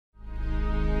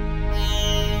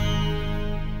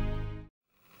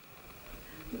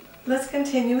let's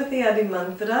continue with the Adi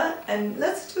Mantra and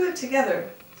let's do it together.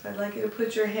 So I'd like you to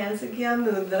put your hands in Gyan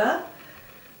Mudra,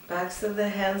 backs of the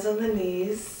hands on the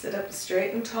knees, sit up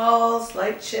straight and tall,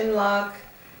 slight chin lock,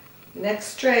 neck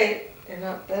straight, you're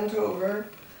not bent over.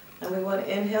 And we want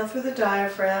to inhale through the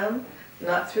diaphragm,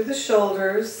 not through the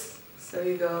shoulders. So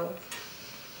you go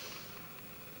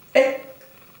Ek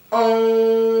Om,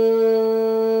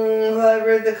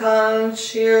 vibrate the conch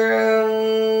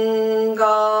here,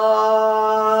 God.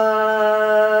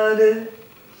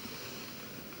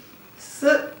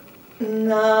 Sut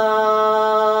Nam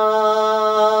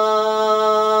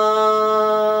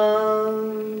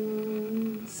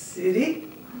Siddhi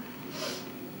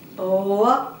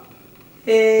Owa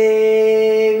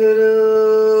Hey Guru.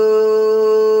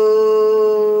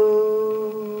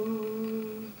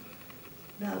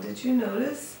 Now, did you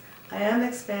notice? I am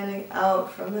expanding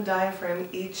out from the diaphragm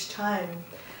each time.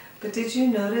 But did you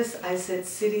notice I said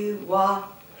Siddhi Wa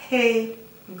Hey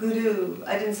Guru?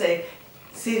 I didn't say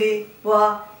Siddhi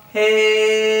Wa Hey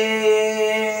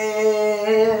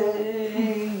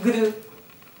Guru.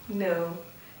 No.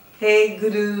 Hey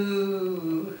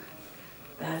Guru.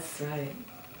 That's right.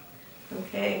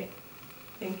 Okay.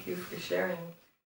 Thank you for sharing.